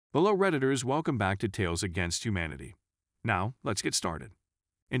Hello Redditors, welcome back to Tales Against Humanity. Now, let's get started.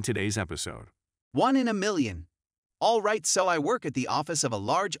 In today's episode, 1 in a million. All right, so I work at the office of a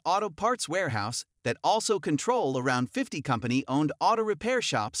large auto parts warehouse that also control around 50 company-owned auto repair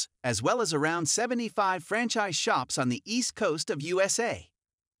shops, as well as around 75 franchise shops on the East Coast of USA.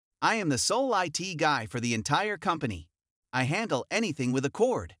 I am the sole IT guy for the entire company. I handle anything with a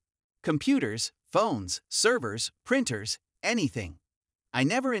cord. Computers, phones, servers, printers, anything. I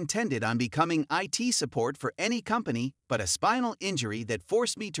never intended on becoming IT support for any company, but a spinal injury that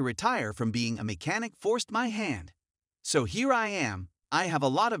forced me to retire from being a mechanic forced my hand. So here I am. I have a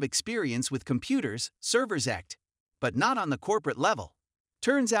lot of experience with computers, servers, but not on the corporate level.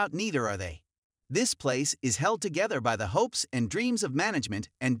 Turns out neither are they. This place is held together by the hopes and dreams of management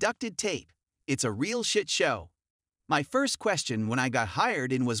and ducted tape. It's a real shit show. My first question when I got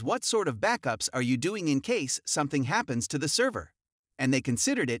hired in was, what sort of backups are you doing in case something happens to the server? And they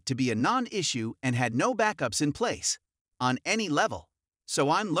considered it to be a non-issue and had no backups in place, on any level.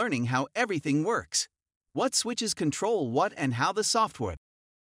 So I'm learning how everything works. What switches control what and how the software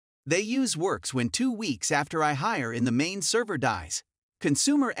they use works when 2 weeks after I hire in the main server dies.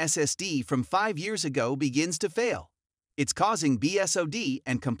 Consumer SSD from 5 years ago begins to fail. It's causing BSOD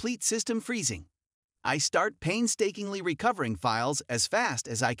and complete system freezing. I start painstakingly recovering files as fast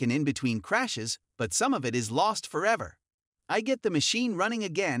as I can in between crashes, but some of it is lost forever. I get the machine running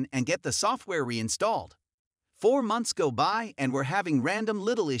again and get the software reinstalled. 4 months go by and we're having random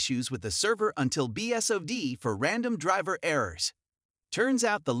little issues with the server until BSOD for random driver errors. Turns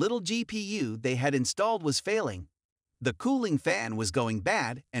out the little GPU they had installed was failing. The cooling fan was going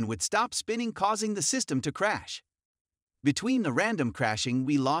bad and would stop spinning, causing the system to crash. Between the random crashing,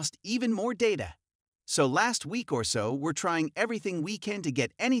 we lost even more data. So last week or so, we're trying everything we can to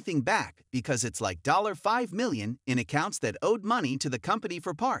get anything back because it's like $5 million in accounts that owed money to the company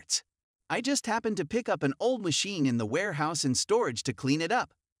for parts. I just happened to pick up an old machine in the warehouse in storage to clean it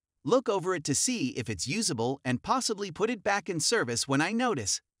up, look over it to see if it's usable, and possibly put it back in service when I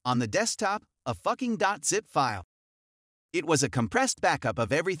notice, on the desktop, a fucking .zip file. It was a compressed backup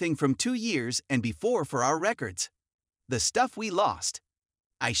of everything from 2 years and before for our records. The stuff we lost.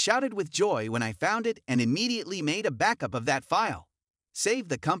 I shouted with joy when I found it and immediately made a backup of that file. Saved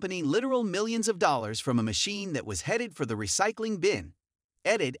the company literal millions of dollars from a machine that was headed for the recycling bin.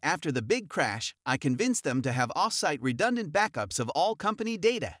 After the big crash, I convinced them to have offsite redundant backups of all company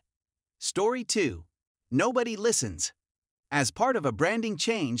data. Story 2. Nobody listens. As part of a branding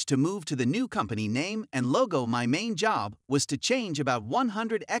change to move to the new company name and logo, my main job was to change about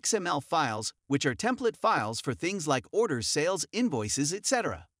 100 XML files, which are template files for things like orders, sales, invoices,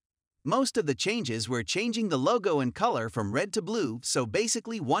 etc. Most of the changes were changing the logo and color from red to blue, so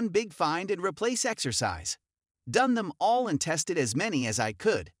basically one big find and replace exercise. Done them all and tested as many as I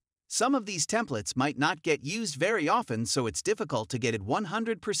could. Some of these templates might not get used very often, so it's difficult to get it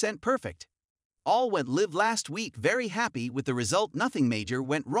 100% perfect. All went live last week, very happy with the result. Nothing major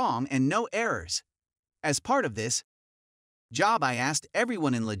went wrong and no errors. As part of this job, I asked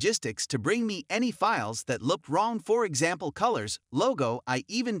everyone in logistics to bring me any files that looked wrong, for example colors, logo. I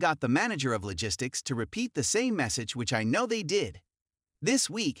even got the manager of logistics to repeat the same message, which I know they did. This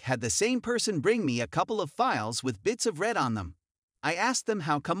week had the same person bring me a couple of files with bits of red on them. I asked them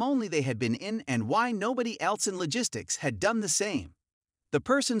how come only they had been in and why nobody else in logistics had done the same. The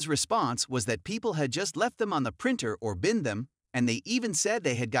person's response was that people had just left them on the printer or binned them, and they even said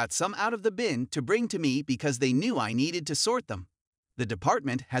they had got some out of the bin to bring to me because they knew I needed to sort them. The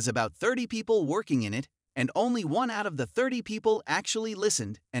department has about 30 people working in it, and only 1 out of the 30 people actually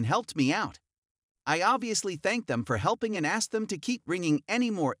listened and helped me out. I obviously thanked them for helping and asked them to keep bringing any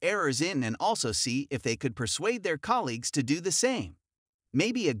more errors in and also see if they could persuade their colleagues to do the same.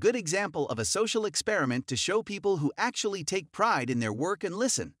 Maybe a good example of a social experiment to show people who actually take pride in their work and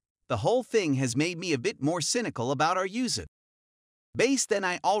listen. The whole thing has made me a bit more cynical about our user base than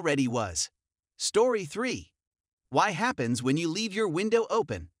I already was. Story 3. Why happens when you leave your window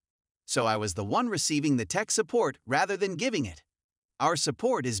open? So I was the one receiving the tech support rather than giving it. Our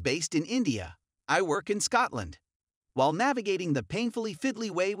support is based in India. I work in Scotland. While navigating the painfully fiddly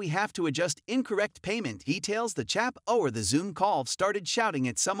way we have to adjust incorrect payment details, the chap over the Zoom call started shouting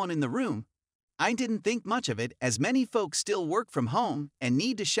at someone in the room. I didn't think much of it, as many folks still work from home and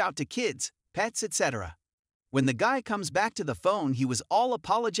need to shout to kids, pets, etc. When the guy comes back to the phone, he was all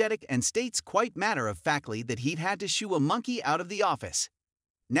apologetic and states quite matter-of-factly that he'd had to shoo a monkey out of the office.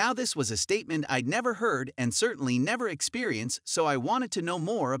 Now this was a statement I'd never heard and certainly never experienced, so I wanted to know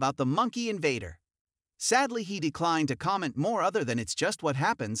more about the monkey invader. Sadly, he declined to comment more other than it's just what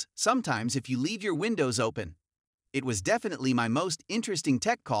happens sometimes if you leave your windows open. It was definitely my most interesting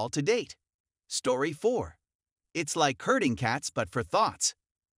tech call to date. Story 4. It's like herding cats but for thoughts.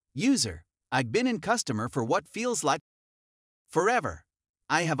 User, I've been in customer for what feels like forever.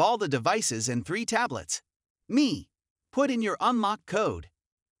 I have all the devices and 3 tablets. Me. Put in your unlock code.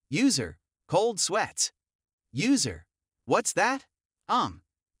 User, cold sweats. User, what's that?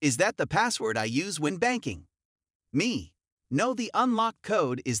 Is that the password I use when banking? Me. No, the unlock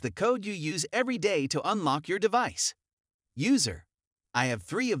code is the code you use every day to unlock your device. User, I have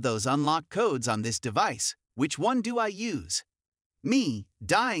 3 of those unlock codes on this device. Which one do I use? Me,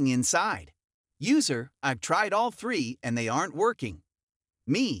 dying inside. User, I've tried all 3 and they aren't working.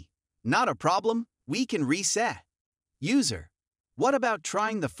 Me, not a problem, we can reset. User, what about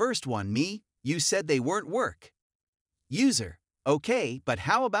trying the first one? Me, you said they weren't work. User, okay, but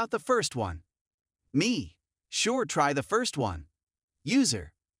how about the first one? Me, sure, try the first one.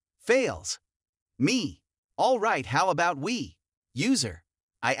 User, fails. Me, all right, how about we? User,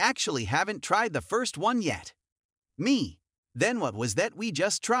 I actually haven't tried the first one yet. Me, then what was that we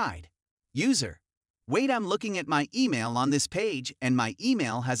just tried? User, wait, I'm looking at my email on this page and my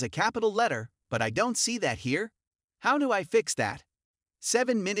email has a capital letter, but I don't see that here. How do I fix that?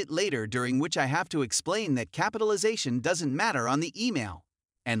 7 minutes later, during which I have to explain that capitalization doesn't matter on the email,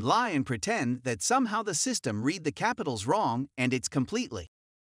 and lie and pretend that somehow the system read the capitals wrong and it's completely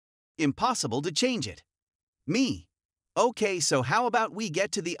impossible to change it. Me, okay, so how about we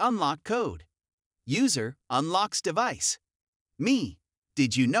get to the unlock code? User, unlocks device. Me,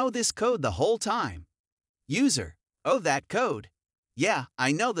 did you know this code the whole time? User, oh, that code. Yeah,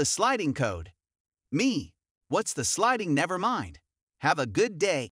 I know the sliding code. Me, what's the sliding? Never mind. Have a good day.